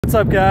What's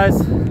up, guys?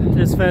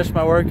 Just finished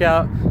my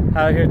workout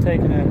out here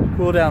taking a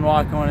cool down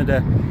walk. I wanted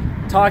to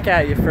talk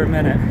at you for a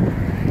minute.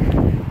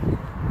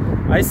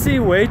 I see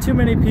way too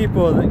many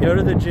people that go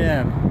to the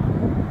gym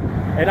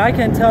and I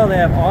can tell they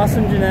have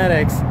awesome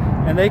genetics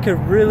and they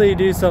could really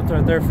do something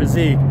with their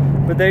physique,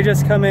 but they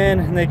just come in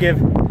and they give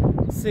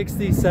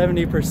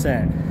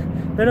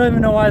 60-70%. They don't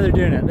even know why they're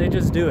doing it, they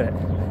just do it.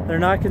 They're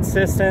not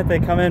consistent. They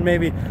come in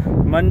maybe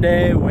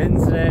Monday,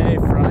 Wednesday,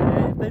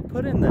 Friday. They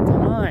put in the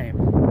time.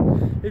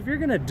 If you're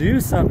gonna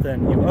do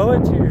something, you owe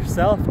it to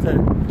yourself to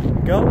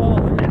go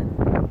all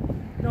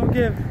in. Don't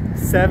give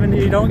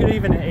 70, don't give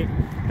even 8,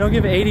 don't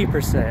give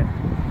 80%.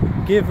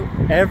 Give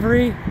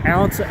every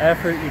ounce of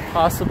effort you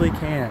possibly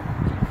can.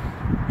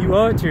 You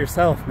owe it to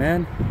yourself,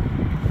 man.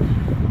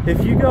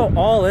 If you go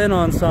all in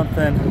on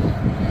something,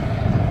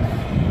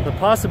 the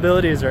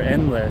possibilities are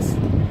endless.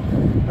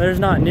 There's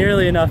not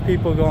nearly enough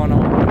people going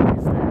all in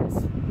these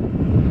days.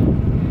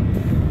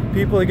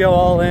 People that go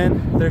all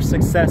in, they're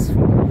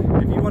successful.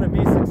 If you want to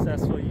be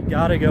successful, you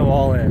gotta go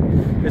all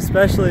in,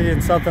 especially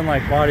in something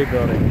like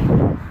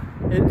bodybuilding.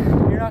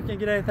 You're not gonna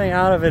get anything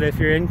out of it if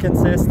you're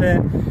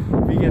inconsistent,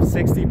 if you give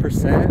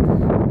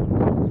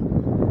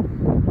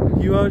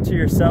 60%. You owe it to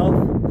yourself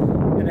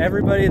and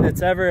everybody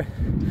that's ever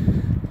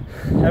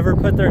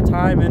put their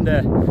time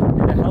into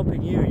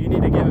helping you. You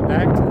need to give it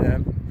back to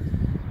them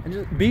and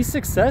just be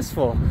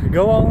successful.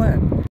 Go all in.